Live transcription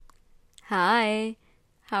Hi,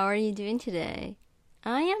 how are you doing today?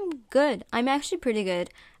 I am good. I'm actually pretty good.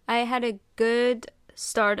 I had a good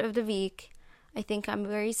start of the week. I think I'm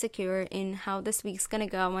very secure in how this week's gonna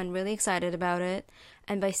go. I'm really excited about it.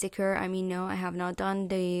 And by secure, I mean no, I have not done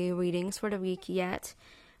the readings for the week yet,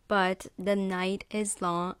 but the night is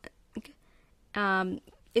long. Um,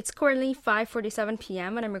 it's currently 5:47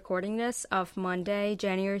 p.m. when I'm recording this of Monday,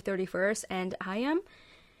 January 31st, and I am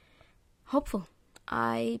hopeful.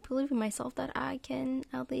 I believe in myself that I can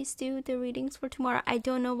at least do the readings for tomorrow. I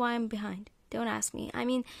don't know why I'm behind. Don't ask me. I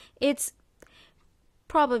mean, it's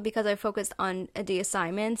probably because I focused on the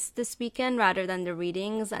assignments this weekend rather than the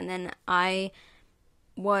readings, and then I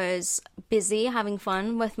was busy having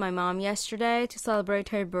fun with my mom yesterday to celebrate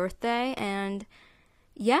her birthday, and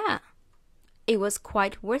yeah, it was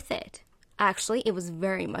quite worth it. Actually, it was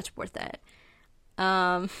very much worth it.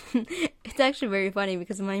 It's actually very funny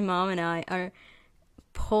because my mom and I are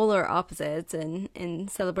polar opposites in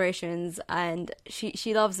celebrations, and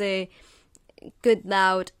she loves a good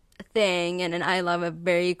loud thing, and then I love a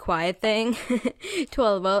very quiet thing to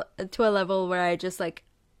a level where I just like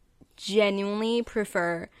genuinely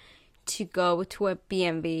prefer to go to a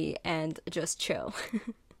BMV and just chill.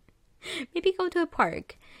 Maybe go to a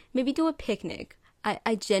park, maybe do a picnic.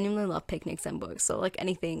 I genuinely love picnics and books, so like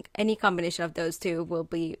anything, any combination of those two will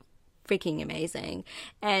be freaking amazing.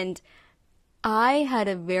 And I had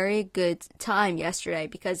a very good time yesterday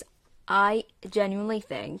because I genuinely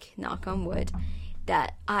think, knock on wood,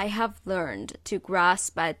 that I have learned to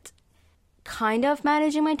grasp at kind of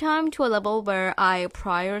managing my time to a level where I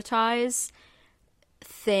prioritize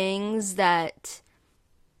things that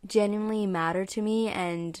genuinely matter to me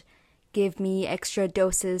and give me extra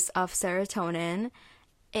doses of serotonin.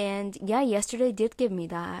 And yeah, yesterday did give me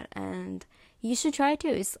that, and you should try it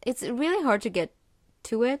too. It's really hard to get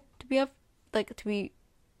to it, to be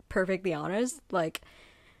perfectly honest. Like,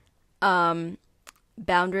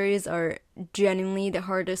 boundaries are genuinely the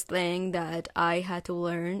hardest thing that I had to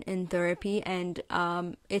learn in therapy, and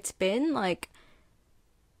it's been like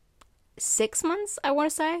 6 months, I want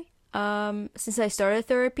to say, since I started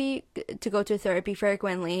therapy, to go to therapy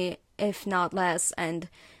frequently, if not less, and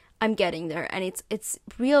I'm getting there, and it's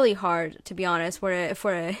really hard, to be honest, for a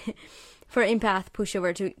for empath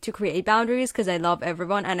pushover to create boundaries, because I love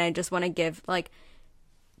everyone and I just want to give like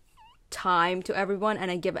time to everyone, and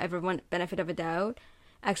I give everyone benefit of a doubt.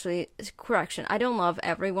 Actually, correction, I don't love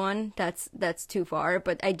everyone. That's too far,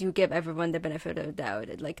 but I do give everyone the benefit of the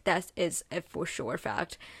doubt. Like, that is a for sure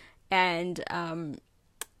fact. And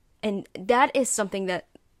that is something that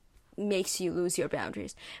makes you lose your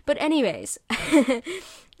boundaries. But anyways,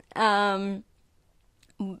 um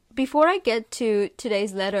before I get to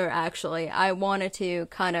today's letter, actually, I wanted to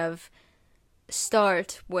kind of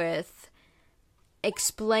start with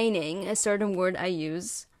explaining a certain word I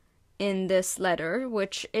use in this letter,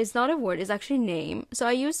 which is not a word, it's actually a name. So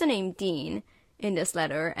I use the name Dean in this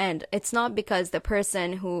letter, and it's not because the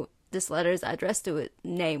person who this letter is addressed to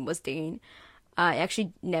name was Dean. I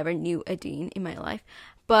actually never knew a Dean in my life.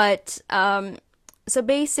 But, so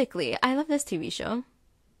basically, I love this TV show,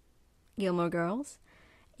 Gilmore Girls.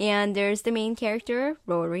 And there's the main character,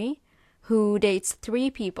 Rory, who dates three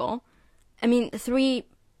people. I mean, three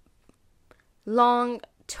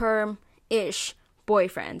long-term-ish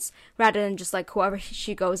boyfriends, rather than just like whoever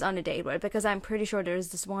she goes on a date with. Because I'm pretty sure there's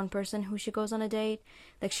this one person who she goes on a date.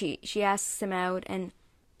 Like, she asks him out, and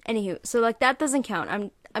anywho, so like that doesn't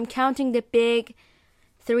count. I'm counting the big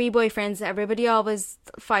three boyfriends everybody always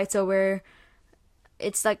fights over.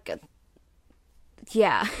 It's like,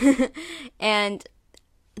 yeah. And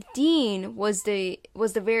Dean was the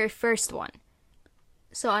very first one.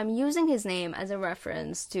 So I'm using his name as a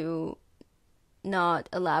reference to not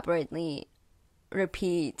elaborately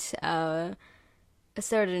repeat a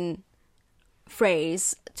certain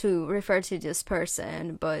phrase to refer to this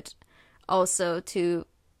person, but also to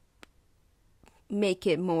make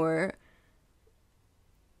it more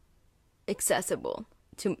accessible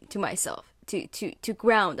to myself, to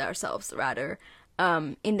ground ourselves rather,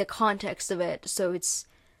 in the context of it, so it's,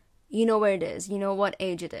 you know where it is, you know what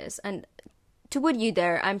age it is. And to put you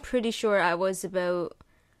there, I'm pretty sure I was about,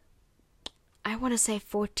 I want to say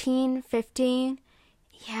 14, 15.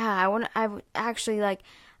 Yeah, actually, like,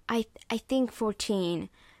 I think 14,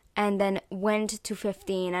 and then went to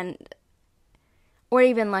 15, and or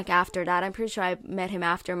even like after that. I'm pretty sure I met him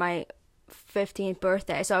after my 15th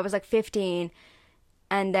birthday, so I was like 15.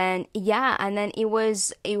 And then yeah, and then it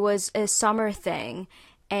was a summer thing,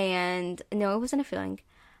 and no, it wasn't a feeling.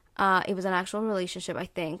 It was an actual relationship, I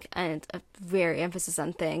think, and a very emphasis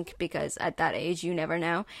on think, because at that age you never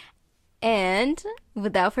know. And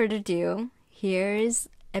without further ado, here's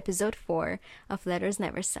episode 4 of Letters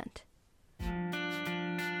Never Sent.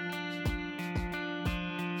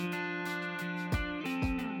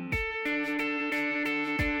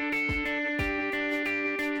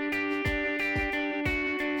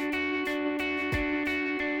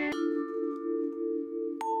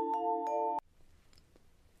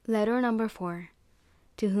 Letter number 4.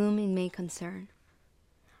 To whom it may concern.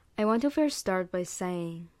 I want to first start by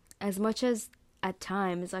saying, as much as at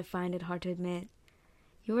times I find it hard to admit,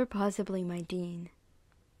 you were possibly my dean.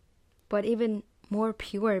 But even more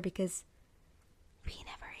pure because we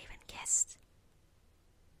never even kissed.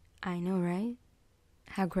 I know, right?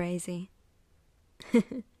 How crazy.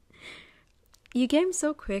 You came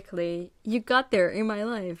so quickly. You got there in my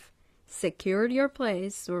life. Secured your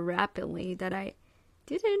place so rapidly that I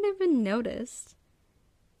didn't even notice.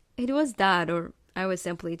 It was that, or I was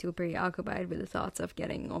simply too preoccupied with the thoughts of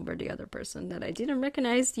getting over the other person that I didn't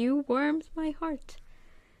recognize you warmed my heart.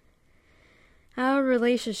 Our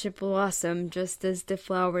relationship blossomed just as the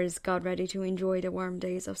flowers got ready to enjoy the warm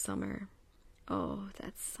days of summer. Oh,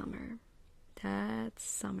 that summer. That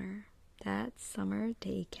summer. That summer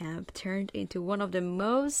day camp turned into one of the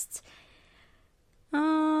most...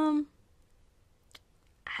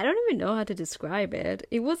 I don't even know how to describe it.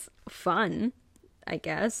 It was fun, I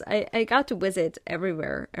guess. I got to visit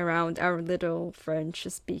everywhere around our little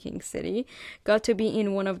French-speaking city. Got to be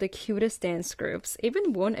in one of the cutest dance groups.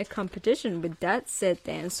 Even won a competition with that said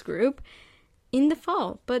dance group in the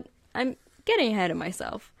fall. But I'm getting ahead of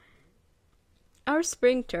myself. Our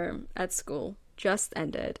spring term at school just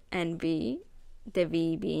ended, and we, the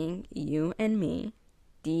we being you and me,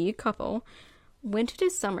 the couple, went to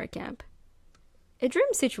this summer camp. A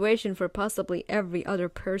dream situation for possibly every other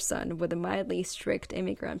person with a mildly strict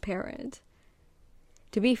immigrant parent.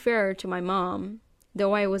 To be fair to my mom,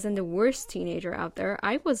 though I wasn't the worst teenager out there,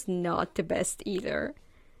 I was not the best either.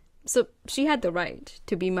 So she had the right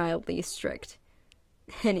to be mildly strict.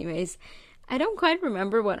 Anyways, I don't quite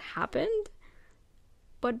remember what happened,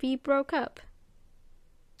 but we broke up.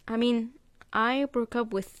 I mean, I broke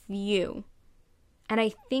up with you. And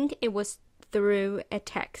I think it was through a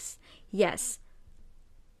text. Yes,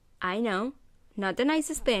 I know, not the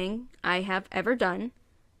nicest thing I have ever done.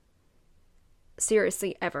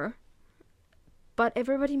 Seriously, ever. But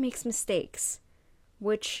everybody makes mistakes,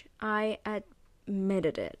 which I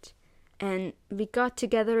admitted it. And we got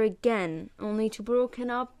together again, only to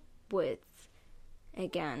broken up with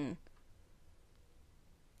again.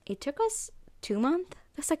 It took us 2 months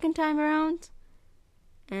the second time around.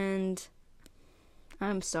 And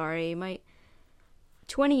I'm sorry, my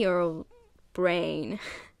 20-year-old brain...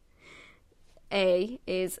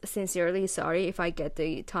 is sincerely sorry if I get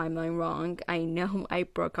the timeline wrong. I know I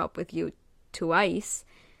broke up with you twice.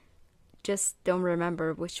 Just don't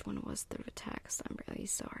remember which one was through text. I'm really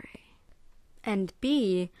sorry. And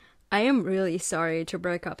B, I am really sorry to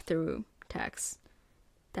break up through text.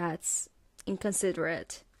 That's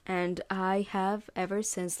inconsiderate. And I have ever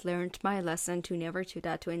since learned my lesson to never do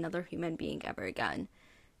that to another human being ever again.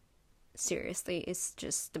 Seriously, it's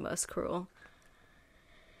just the most cruel.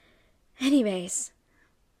 Anyways,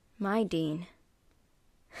 my dean.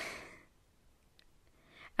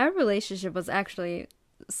 Our relationship was actually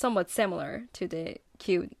somewhat similar to the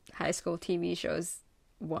cute high school TV shows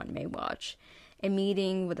one may watch. A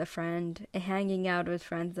meeting with a friend, a hanging out with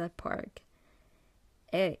friends at park.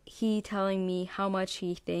 He telling me how much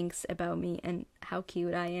he thinks about me and how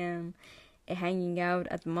cute I am. A hanging out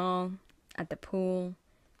at the mall, at the pool.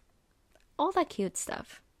 All that cute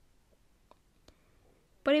stuff.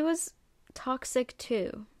 But it was toxic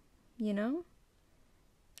too, you know?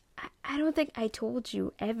 I don't think I told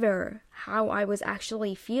you ever how I was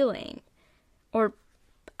actually feeling or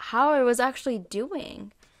how I was actually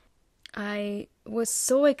doing. I was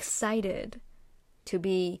so excited to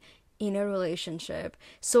be in a relationship,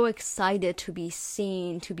 so excited to be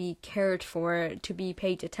seen, to be cared for, to be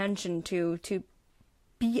paid attention to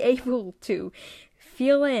be able to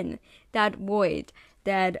fill in that void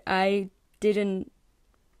that I didn't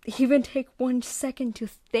even take 1 second to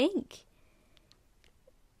think,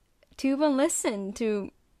 to even listen to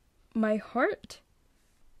my heart.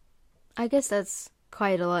 I guess that's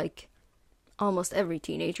quite like almost every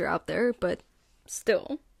teenager out there, but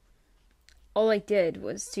still. All I did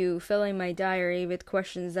was to fill in my diary with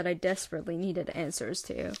questions that I desperately needed answers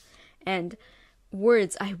to, and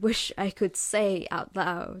words I wish I could say out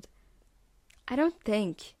loud.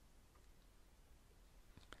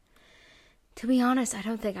 To be honest, I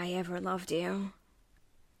don't think I ever loved you.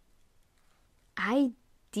 I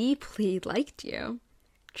deeply liked you,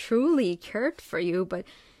 truly cared for you, but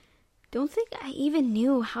don't think I even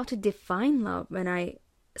knew how to define love when I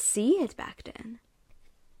see it back then.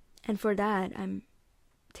 And for that, I'm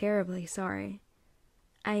terribly sorry.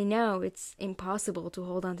 I know it's impossible to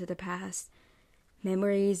hold on to the past,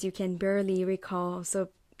 memories you can barely recall, so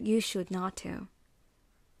you should not to.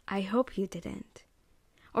 I hope you didn't.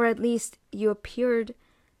 Or at least you appeared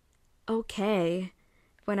okay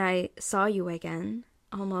when I saw you again,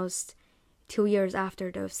 almost 2 years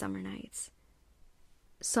after those summer nights.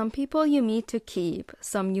 Some people you meet to keep,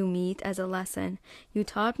 some you meet as a lesson. You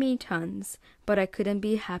taught me tons, but I couldn't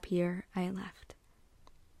be happier I left.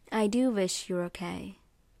 I do wish you're okay,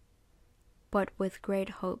 but with great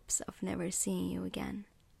hopes of never seeing you again.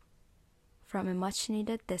 From a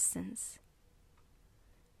much-needed distance,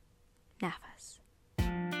 Nafas.